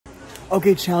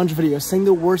Okay, challenge video. Sing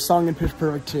the worst song in Pitch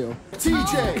Perfect 2.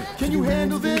 TJ, can you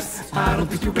handle this? I don't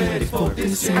think you're ready for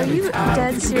this. Are you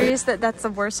dead serious that that's the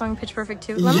worst song in Pitch Perfect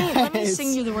 2? Let me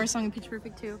sing you the worst song in Pitch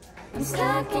Perfect 2. I'm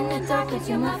stuck in the dark with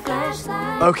you, my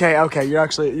flashlight. Okay,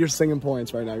 you're singing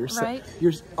points right now. You're right?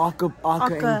 You're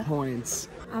aka points.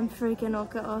 I'm freaking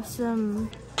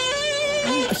awesome.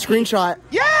 A screenshot.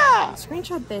 Yeah!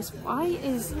 Screenshot this. Why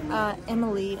is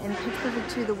Emily in Pitch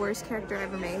Perfect 2 the worst character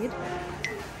ever made?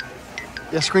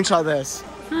 Yeah, screenshot this.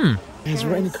 Guys,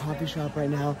 we're in a coffee shop right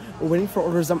now. We're waiting for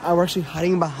orders. We're actually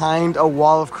hiding behind a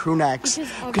wall of crew necks.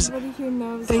 Because everybody here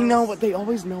knows they know what they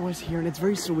always know us here, and it's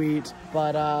very sweet.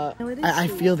 But I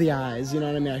feel the eyes. You know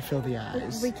what I mean? I feel the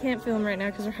eyes. We can't feel them right now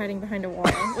because we're hiding behind a wall,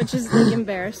 which is like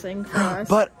embarrassing for us.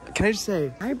 But can I just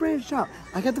say, I branched out.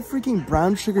 I got the freaking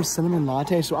brown sugar cinnamon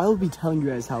latte, so I will be telling you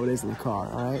guys how it is in the car.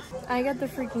 All right? I got the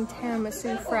freaking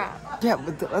tiramisu frap. Yeah,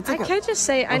 but that's like I just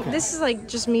say, this is like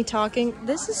just me talking.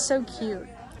 This is so cute.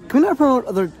 Can we not promote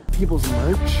other people's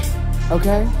merch?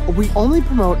 Okay? We only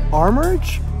promote our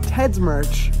merch, Ted's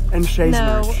merch, and Shay's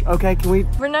merch. Okay, can we?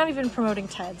 We're not even promoting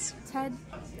Ted's. Ted,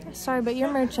 sorry, but your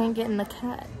merch ain't getting the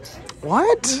cut.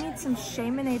 What? We need some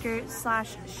Shaymanator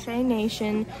 / Shay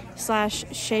Nation /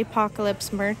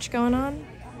 Shaypocalypse merch going on.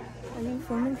 Are you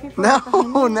filming people?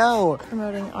 No.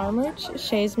 Promoting our merch,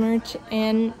 Shay's merch,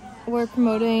 and we're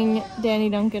promoting Danny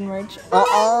Duncan merch.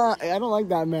 I don't like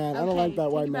that man. Okay, I don't like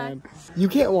that white man. You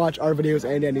can't watch our videos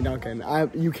and Danny Duncan.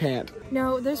 You can't.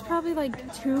 No, there's probably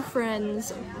like 2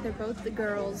 friends. They're both the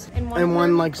girls, and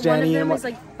one likes Danny, one of them is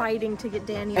like fighting to get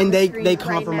Danny. And on the screen they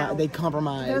compromise. Right now. They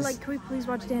compromise. They're like, can we please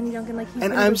watch Danny Duncan? Like, he's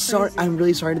and I'm sorry. I'm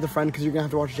really sorry to the friend because you're gonna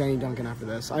have to watch Danny Duncan after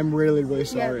this. I'm really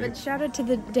sorry. Yeah, but shout out to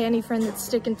the Danny friend that's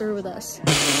sticking through with us.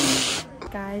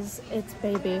 Guys, it's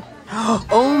baby.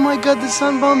 Oh my god, the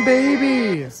Sunbomb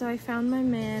baby! So I found my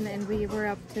man and we were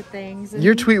up to things.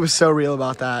 Your tweet was so real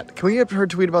about that. Can we get her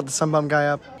tweet about the Sunbomb guy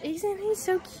up? Isn't he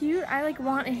so cute? I like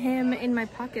want him in my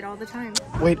pocket all the time.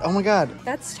 Wait, oh my god.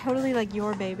 That's totally like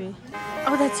your baby.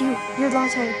 Oh, that's you. Your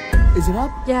latte. Is it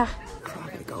up? Yeah. Oh, I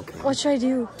gotta go. What should I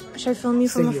do? Should I film you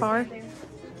from afar?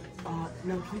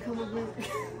 No, can you come with me?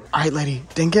 Alright, lady,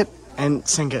 dink it and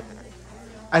sink it.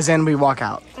 As in, we walk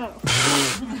out. Oh.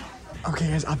 Okay,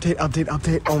 guys,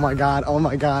 update. Oh my god.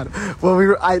 Well,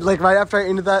 right after I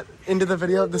ended the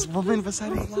video, this woman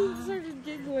beside us started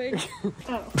giggling.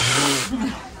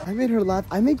 I made her laugh.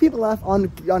 I make people laugh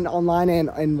on online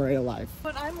and in real life.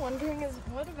 What I'm wondering is,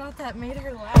 what about that made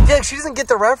her laugh? Yeah, she doesn't get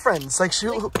the reference. Like,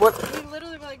 what? We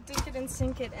literally were like, dink it and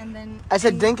sink it, and then... I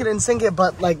said dink it and sink it,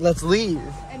 but, like, let's leave.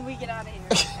 And we get out of here.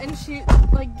 And she,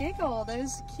 like, giggled. It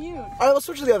was cute. All right, let's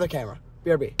switch to the other camera.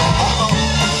 BRB.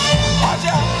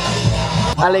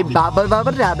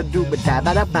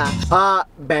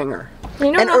 Banger.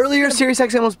 You know, and earlier, Sirius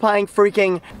XM was playing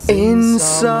freaking In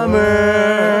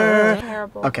Summer.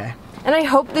 Terrible. Okay. And I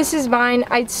hope this is mine.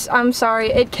 I'm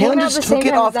sorry. It came Kayla out just the same took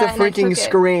it time off as the that, and I freaking took it.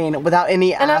 screen without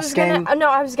any And asking.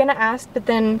 I was gonna ask, but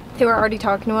then they were already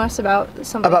talking to us about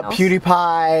something else.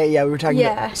 PewDiePie. Yeah, we were talking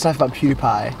about stuff about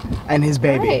PewDiePie and his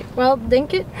baby. Alright, well,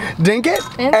 dink it. Dink it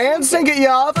and sink it,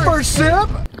 y'all. First sip.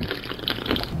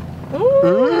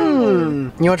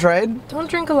 You want to try it? Don't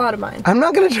drink a lot of mine. I'm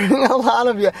not gonna drink a lot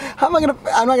of you. I'm not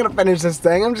gonna finish this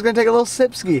thing. I'm just gonna take a little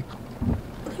sipski.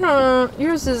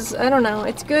 Yours is, I don't know.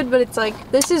 It's good, but it's like,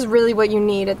 this is really what you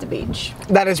need at the beach.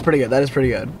 That is pretty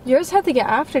good. Yours had to get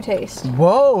aftertaste.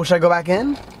 Whoa, should I go back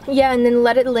in? Yeah, and then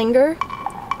let it linger.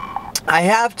 I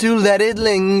have to let it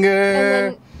linger.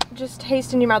 And then just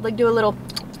taste in your mouth, like do a little.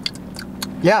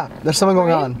 Yeah, there's something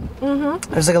going on.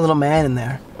 There's like a little man in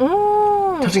there.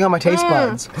 Touching on my taste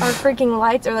buds. Our freaking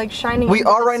lights are like shining. We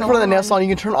are right in front of the nail salon. You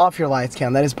can turn off your lights,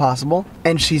 Cam. That is possible.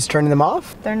 And she's turning them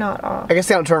off? They're not off. I guess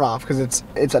they don't turn off because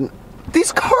it's an...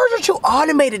 These cars are too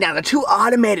automated now. They're too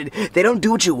automated. They don't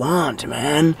do what you want,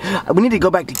 man. We need to go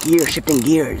back to gear, shifting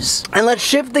gears. And let's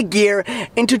shift the gear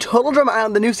into Total Drama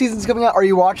Island. The new season's coming out. Are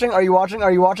you watching?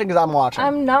 Because I'm watching.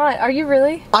 I'm not. Are you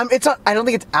really? It's not, I don't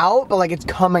think it's out, but like it's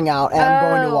coming out and I'm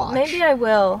going to watch. Maybe I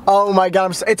will. Oh my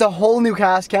god, it's a whole new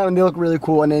cast count and they look really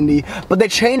cool and indie. But they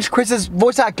changed Chris's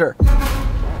voice actor.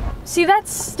 See,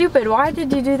 that's stupid. Why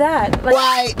did you do that? Like,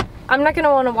 why? I'm not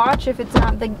gonna want to watch if it's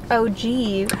not the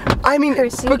OG. I mean,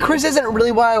 but Chris isn't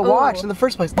really why I watched in the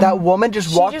first place. That woman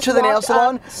just walked to the nail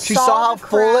salon, she saw how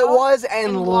full it was,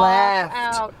 and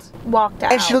left. Walked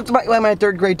out. And she looked like my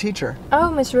 3rd grade teacher. Oh,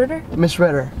 Miss Ritter? Miss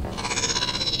Ritter.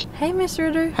 Hey, Miss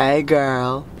Ritter. Hey,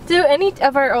 girl. Do any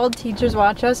of our old teachers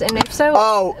watch us? And if so,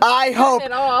 I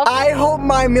hope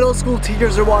my middle school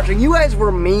teachers are watching. You guys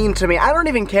were mean to me. I don't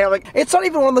even care. Like, it's not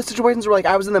even one of those situations where like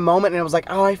I was in the moment and I was like,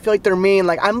 oh, I feel like they're mean.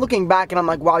 Like, I'm looking back and I'm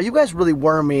like, wow, you guys really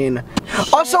were mean.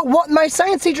 shit. Also, what my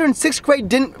science teacher in 6th grade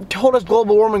didn't told us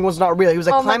global warming was not real. He was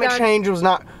like, Oh my climate God. change was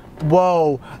not.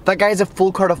 Whoa, that guy has a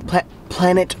full cart of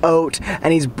Planet Oat,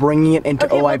 and he's bringing it into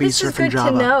Okay, well, OIB this is Surf good and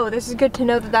Java. to know. This is good to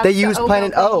know that that's They the use oat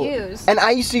Planet milk Oat, they use. and I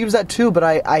used to use that too, but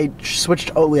I switched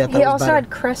to Oatly. I thought He it was also better. had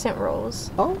crescent rolls.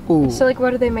 Oh. So like,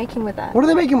 what are they making with that? What are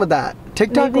they making with that?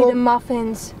 TikTok. Maybe the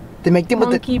muffins, They make them with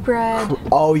monkey bread.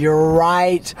 Oh, you're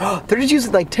right. They're just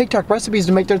using like TikTok recipes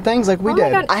to make their things like we Oh my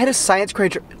did. God. I had a science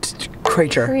creature.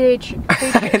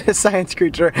 I had a science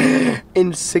creature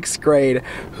in 6th grade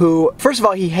who, first of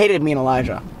all, he hated me and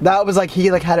Elijah. That was like,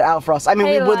 he like had it out for us. I mean,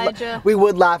 Hey, we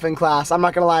would laugh in class. I'm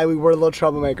not gonna lie, we were little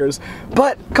troublemakers.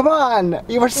 But come on,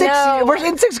 we're we're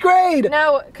in 6th grade.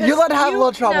 No, you're allowed to have a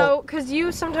little trouble. No, because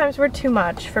you sometimes were too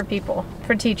much for people,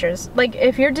 for teachers. Like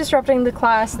if you're disrupting the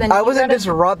class, then I you wasn't gotta-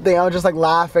 disrupting. I was just like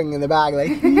laughing in the back, like.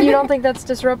 You don't think that's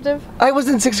disruptive? I was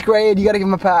in 6th grade. You gotta give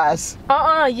him a pass.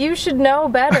 You should know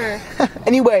better.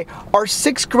 Anyway, our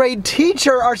 6th grade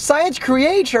teacher, our science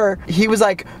creator, he was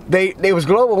like, it was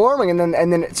global warming, and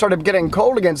then it started getting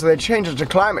cold again, so they changed it to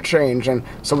climate change, and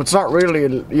so it's not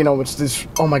really, you know, it's this.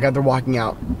 Oh my God, they're walking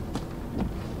out.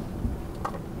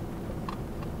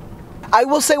 I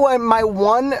will say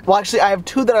well, actually I have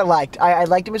 2 that I liked. I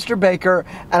liked Mr. Baker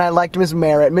and I liked Miss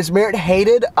Merritt. Miss Merritt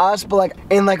hated us, but like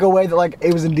in like a way that like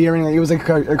it was endearing. Like, it was like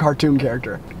a cartoon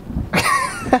character.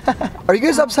 Are you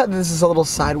guys upset that this is a little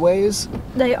sideways?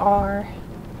 They are.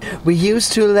 We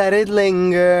used to let it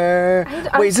linger.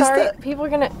 I'm Wait, sorry. is this People are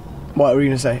gonna. What were you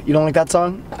gonna say? You don't like that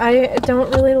song? I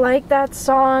don't really like that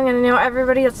song, and I know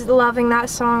everybody is loving that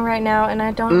song right now, and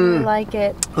I don't really like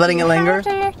it. Letting it linger?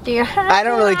 I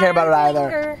don't really care about it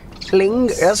either.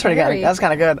 Linger. That's pretty good. That's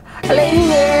kind of good.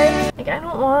 Linger. Like I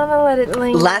don't want to let it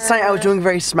linger. Last night I was doing a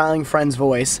very smiling friend's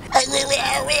voice.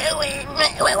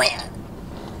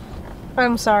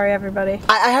 I'm sorry, everybody.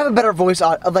 I have a better voice,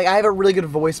 like I have a really good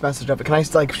voice message of it. Can I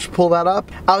like pull that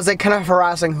up? I was like kind of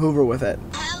harassing Hoover with it.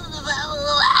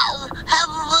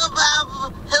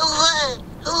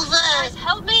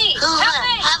 Help me!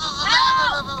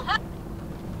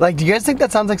 Like, do you guys think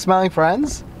that sounds like Smiling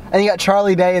Friends? And you got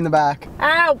Charlie Day in the back.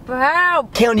 Help!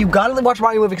 Help! Kaylin, you gotta watch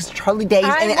Mario movie because Charlie Day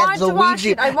I and want to Luigi. watch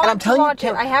it. I And want I'm to telling watch you,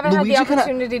 it. I haven't had the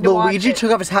opportunity to watch Luigi it.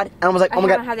 took off his hat and I was like, oh my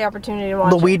I haven't God. had the opportunity to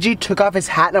watch it. Luigi took off his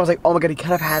hat and I was like, oh my God, he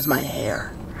kind of has my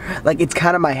hair. Like, it's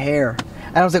kind of my hair.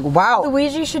 And I was like, wow.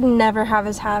 Luigi should never have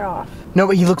his hat off. No,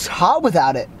 but he looks hot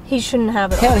without it. He shouldn't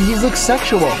have it Yeah, off. he looks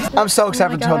sexual. I'm so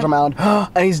excited for God. Children Island.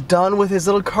 And he's done with his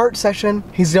little cart session.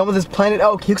 He's done with his Planet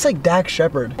Oak. He looks like Dak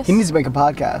Shepard. He needs to make a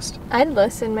podcast. I'd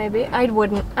listen, maybe. I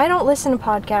wouldn't. I don't listen to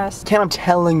podcasts. Ken, I'm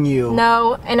telling you.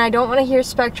 No, and I don't want to hear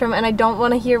Spectrum, and I don't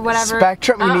want to hear whatever.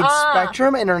 Spectrum, you need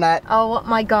Spectrum Internet. Oh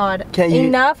my God. Can't you-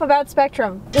 Enough about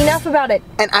Spectrum. Enough about it.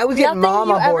 And I was getting Nothing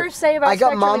Mama you board. ever say about I got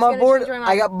Spectrum is Mama gonna board. change my mind.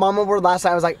 I got Mama board last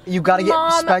night. I was like, you gotta get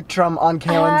Mom, Spectrum on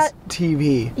Kaylin's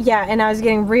TV. Yeah, and I was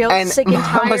getting real And sick and Mom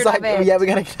tired was like, of it. yeah, we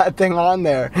gotta get that thing on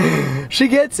there. She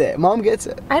gets it. Mom gets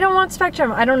it. I don't want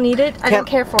Spectrum. I don't need it. I don't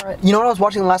care for it. You know what I was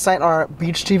watching last night on our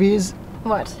beach TVs?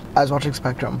 What? I was watching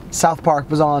Spectrum. South Park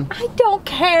was on. I don't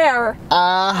care.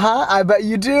 Uh-huh, I bet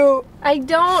you do. I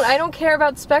don't care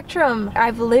about Spectrum.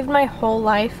 I've lived my whole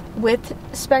life with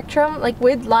Spectrum, like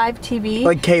with live TV.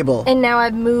 Like cable. And now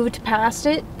I've moved past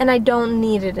it, and I don't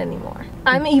need it anymore.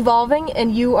 I'm evolving,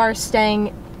 and you are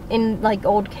staying in like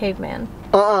old caveman.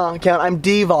 Ken, I'm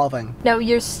devolving. No,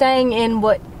 you're staying in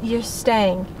what you're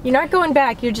staying. You're not going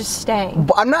back, you're just staying.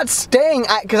 But I'm not staying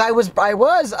because I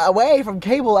was away from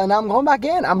cable and now I'm going back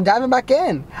in. I'm diving back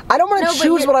in. I don't want to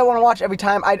choose what I want to watch every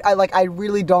time. I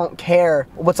really don't care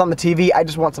what's on the TV. I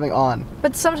just want something on.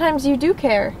 But sometimes you do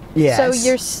care. Yes. So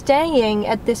you're staying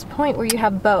at this point where you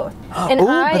have both. And Ooh,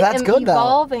 I but that's am good, though.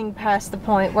 evolving past the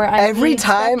point where I Every need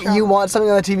time Spectrum. you want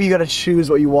something on the TV, you gotta choose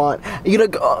what you want. You gotta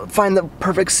go find the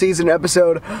perfect season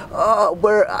episode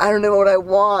where I don't know what I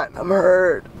want. I'm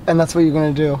hurt. And that's what you're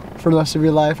gonna do for the rest of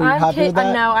your life. Are you happy with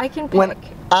that? No, I can pick. When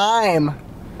I'm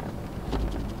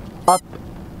up.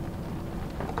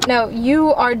 No,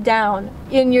 you are down.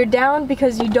 And you're down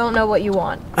because you don't know what you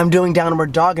want. I'm doing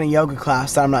downward dog in a yoga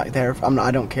class that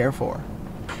I don't care for.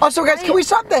 Also, guys, can we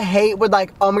stop the hate with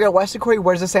like, oh my God, Weston Corey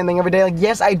wears the same thing every day? Like,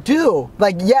 yes, I do.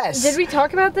 Like, yes. Did we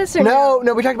talk about this or No,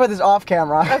 we talked about this off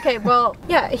camera. Okay, well,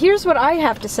 yeah, here's what I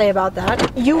have to say about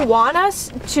that. You want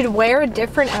us to wear a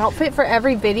different outfit for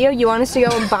every video? You want us to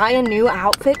go and buy a new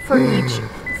outfit for each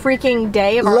freaking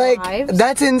day of our lives?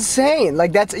 That's insane.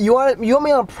 Like, you want me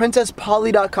on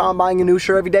princesspolly.com buying a new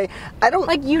shirt every day? I don't.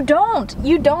 Like, you don't.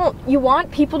 You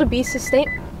want people to be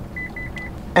sustainable.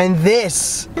 And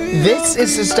this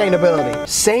is sustainability.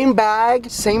 Same bag,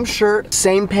 same shirt,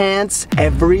 same pants,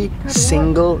 every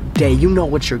single day. You know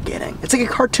what you're getting. It's like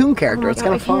a cartoon character. It's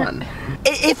kind of fun.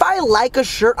 If I like a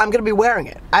shirt, I'm gonna be wearing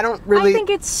it. I don't really. I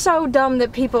think it's so dumb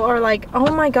that people are like,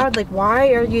 oh my god, like why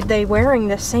are they wearing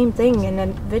the same thing in a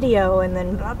video and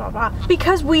then blah blah blah?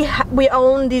 Because we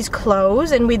own these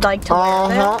clothes and we'd like to wear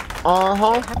them.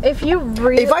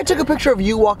 If I took a picture of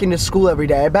you walking to school every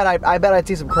day, I bet I'd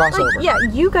see some crossover. Like, yeah,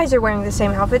 you guys are wearing the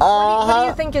same outfits. What do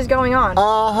you think is going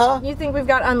on? You think we've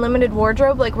got unlimited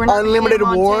wardrobe? Like we're not unlimited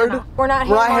ward? We're not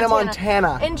Hannah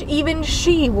Montana. And even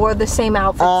she wore the same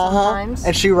outfit sometimes.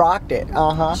 And she rocked it.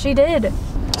 She did.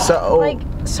 So like,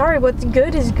 sorry, what's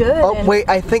good is good. Oh wait,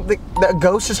 I think the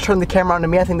ghost just turned the camera on to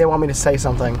me. I think they want me to say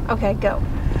something. Okay, go.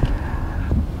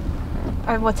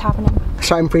 What's happening?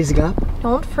 Sorry, I'm freezing up.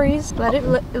 Don't freeze. Let it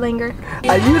linger.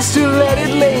 I used to let it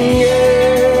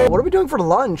linger. What are we doing for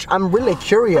lunch? I'm really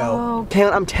curious. Oh.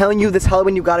 I'm telling you, this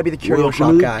Halloween you gotta be the curio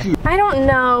shop guy. I don't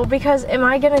know, because am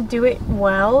I gonna do it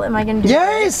well? Am I gonna do it?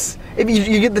 Yes! If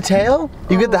you get the tail,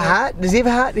 you get the hat. Does he have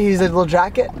a hat? He's a little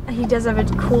jacket. He does have a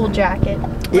cool jacket.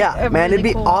 Yeah, man, it'd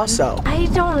be cool awesome. One. I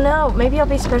don't know. Maybe I'll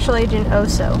be Special Agent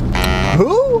Oso.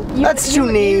 Who? That's too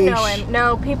niche. You know him.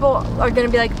 No, people are gonna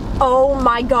be like, oh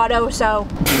my god, Oso.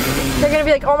 They're gonna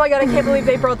be like, oh my god, I can't believe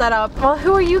they brought that up. Well,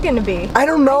 who are you gonna be? I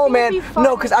don't know, man.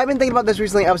 No, because I've been thinking about this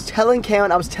recently. I was telling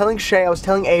Karen, I was telling Shay, I was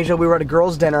telling Asia, we were at a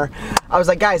girls' dinner. I was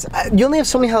like, guys, you only have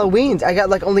so many Halloweens. I got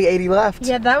like only 80 left.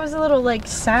 Yeah, that was a little like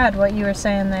sad what you were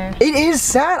saying there. It is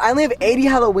sad. I only have 80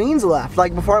 Halloweens left.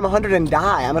 Like before I'm 100 and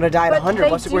die. I'm gonna die at 100.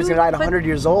 What's the worst gonna die at 100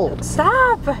 years old?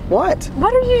 Stop. What?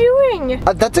 What are you doing?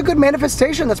 That's a good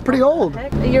manifestation. That's pretty old.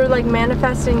 You're like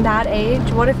manifesting that age.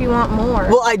 What if you want more?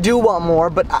 Well, I do want more,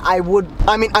 but I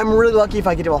mean, I'm really lucky if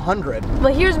I get to 100.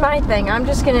 Well, here's my thing. I'm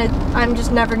just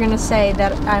never gonna say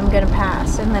that I'm gonna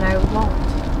pass, and then I won't.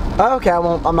 Okay, I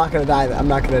won't. I'm not gonna die. I'm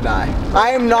not gonna die. I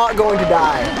am not going to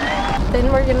die.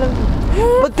 Then we're gonna.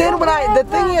 But then the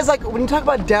thing is, like, when you talk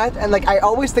about death, and like, I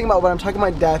always think about when I'm talking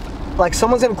about death, like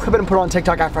someone's gonna clip it and put it on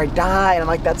TikTok after I die, and I'm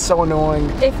like, that's so annoying.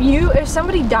 If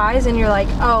somebody dies and you're like,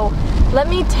 oh, let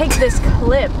me take this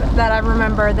clip that I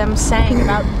remember them saying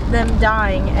about them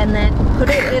dying and then put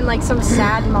it in like some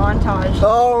sad montage.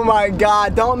 Oh my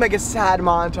god, don't make a sad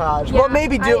montage. Yeah, well,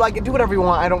 maybe do whatever you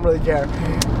want. I don't really care.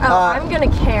 Oh, I'm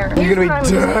gonna care. You're gonna be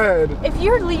dead. If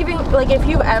you're leaving, like if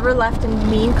you ever left a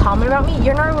mean comment about me,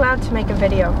 you're not allowed to make a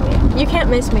video of me. You can't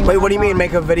miss me. Wait, what do you mean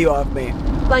make a video of me?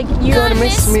 Like you're gonna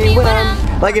miss me when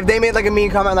I'm like, if they made like a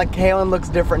mean comment like Kaylin looks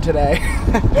different today.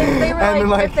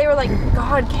 If they were like,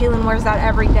 God, Kaylin wears that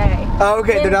every day. Oh,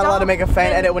 okay, they're not allowed to make a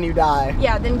fan edit when you die.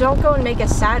 Yeah, then don't go and make a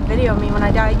sad video of me when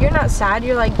I die. You're not sad.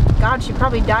 You're like, God, she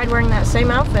probably died wearing that same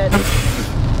outfit.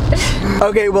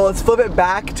 Okay, well, let's flip it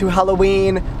back to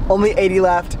Halloween. Only 80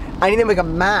 left. I need to make a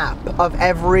map of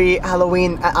every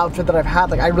Halloween outfit that I've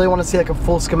had. Like, I really want to see like a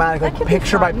full schematic, like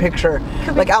picture by picture.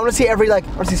 Like, I want to see every, like,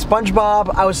 I want to see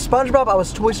SpongeBob. I was SpongeBob, I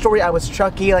was Toy Story, I was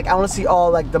Chucky. Like, I want to see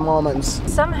all, like, the moments.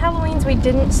 Some Halloweens we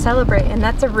didn't celebrate, and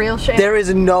that's a real shame. There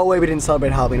is no way we didn't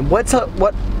celebrate Halloween. When?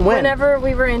 Whenever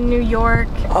we were in New York.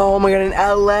 Oh my god, in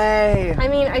LA. I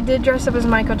mean, I did dress up as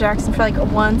Michael Jackson for like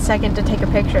 1 second to take a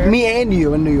picture. Me and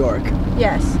you in New York.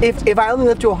 Yes. If I only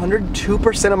lived to 100,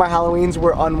 2% of my Halloweens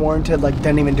were unwarranted, like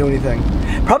didn't even do anything.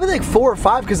 Probably like 4 or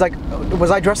 5, because like,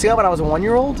 was I dressing up when I was a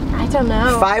 1-year-old? I don't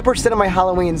know. 5% of my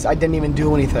Halloweens, I didn't even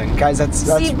do anything. Guys, that's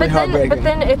pretty heartbreaking. But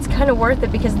then it's kind of worth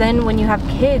it, because then when you have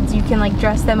kids, you can like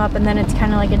dress them up, and then it's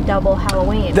kind of like a double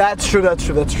Halloween. That's true, that's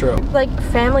true, that's true. Like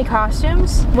family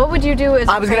costumes? What would you do as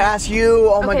I was gonna ask you,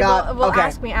 oh my god. Well,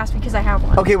 ask me because I have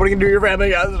one. Okay, what are you gonna do your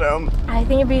family costume? I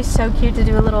think it'd be so cute to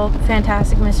do a little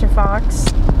Fantastic Mr. Fox.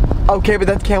 Okay, but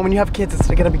that's when you have kids, it's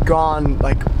gonna be gone,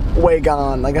 like way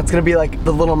gone. Like that's gonna be like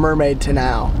the Little Mermaid to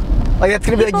now. Like that's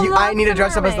gonna be like I need to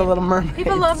dress up as the Little Mermaid.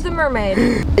 People love the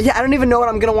mermaid. Yeah, I don't even know what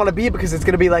I'm gonna want to be, because it's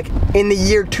gonna be like in the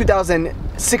year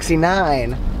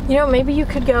 2069. You know, maybe you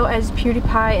could go as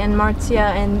PewDiePie and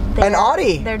Marzia and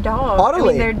Audie. Their dog. Audley. I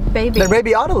mean, their baby. Their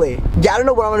baby Audley. Yeah, I don't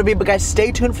know what I'm gonna be, but guys,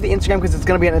 stay tuned for the Instagram, because it's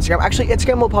gonna be on Instagram. Actually,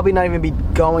 Instagram will probably not even be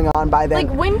going on by then.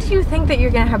 Like, when do you think that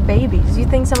you're gonna have babies? Do you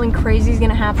think something crazy is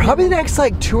gonna happen? Probably the next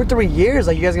like 2 or 3 years.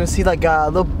 Like you guys are gonna see like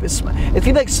little, it's gonna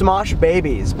be like Smosh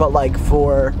babies, but like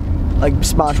for like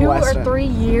Smosh 2 Western. or 3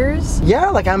 years? Yeah,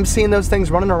 like I'm seeing those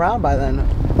things running around by then.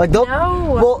 Like they'll.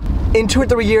 No. Well, in 2 or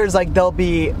 3 years, like they'll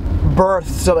be birthed.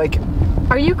 So like.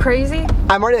 Are you crazy?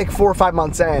 I'm already like 4 or 5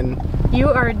 months in. You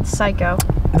are psycho.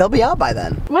 They'll be out by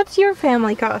then. What's your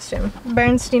family costume?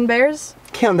 Bernstein Bears?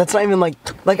 Kim, that's not even like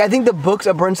I think the books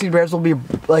of Bernstein Bears will be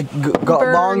like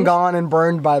long gone and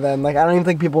burned by then. Like I don't even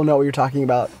think people know what you're talking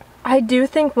about. I do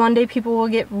think one day people will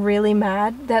get really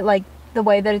mad that like the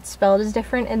way that it's spelled is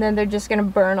different, and then they're just gonna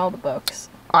burn all the books.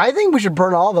 I think we should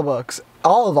burn all the books,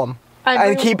 all of them,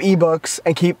 and keep ebooks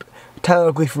and keep Tyler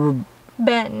Oakley for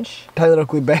Bench. Tyler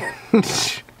Oakley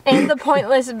Bench. And the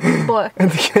pointless book.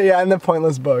 Yeah, and the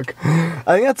pointless book. I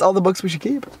think that's all the books we should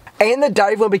keep. And the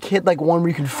Diary of a Wimpy Kid, like one where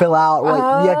you can fill out,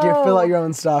 like you have to fill out your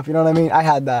own stuff. You know what I mean? I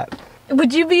had that.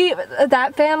 Would you be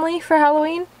that family for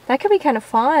Halloween? That could be kind of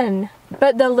fun.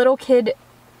 But the little kid.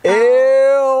 Ew!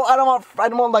 I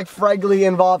don't want like Fregley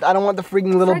involved. I don't want the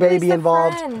freaking little baby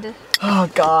involved. Friend. Oh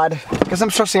God! Because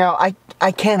I'm stressing out.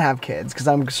 I can't have kids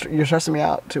because you're stressing me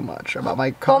out too much about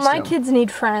my costume. Well, my kids need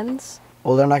friends.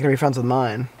 Well, they're not gonna be friends with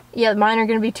mine. Yeah, mine are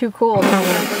gonna be too cool to be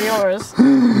friends with yours.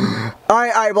 All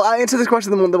right. Well, I'll answer this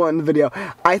question the one in the video.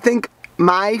 I think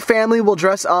my family will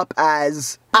dress up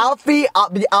as Alfie.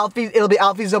 It'll be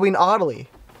Alfie, Zoe, and Audley.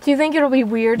 Do you think it'll be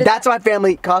weird? That's my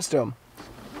family costume.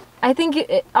 I think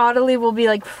Audley will be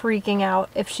like freaking out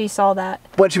if she saw that.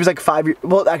 When she was like 5 years.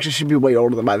 Well, actually, she'd be way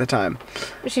older than by the time.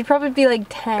 She'd probably be like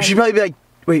 10. She'd probably be like,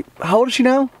 wait, how old is she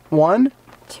now? 1?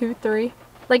 2, 3.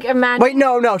 Like imagine. Wait,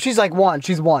 no, she's like 1.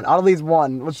 She's 1. Audley's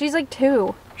 1. She's like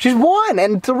 2. She's 1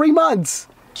 and 3 months.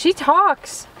 She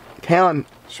talks. Helen,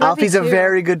 Alfie's a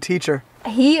very good teacher.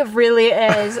 He really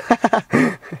is.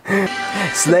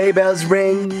 Sleigh bells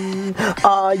ring.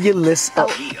 Are you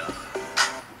listening?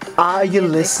 Are you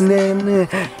listening?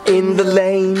 In the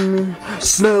lane,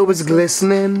 snow is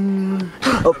glistening.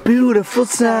 A beautiful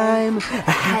time,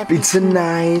 happy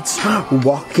tonight.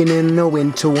 Walking in a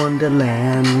winter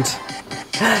wonderland.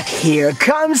 Here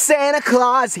comes Santa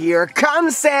Claus, here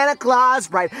comes Santa Claus,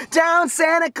 right down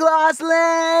Santa Claus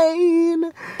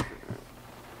Lane.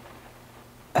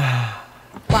 Wow.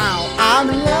 I'm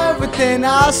in love with an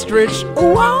ostrich.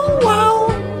 Wow,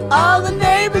 wow. All the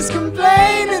neighbors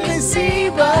complain and they see,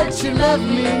 but you love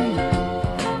me.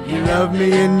 You love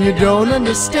me and you don't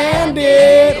understand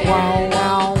it. Wow,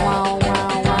 wow.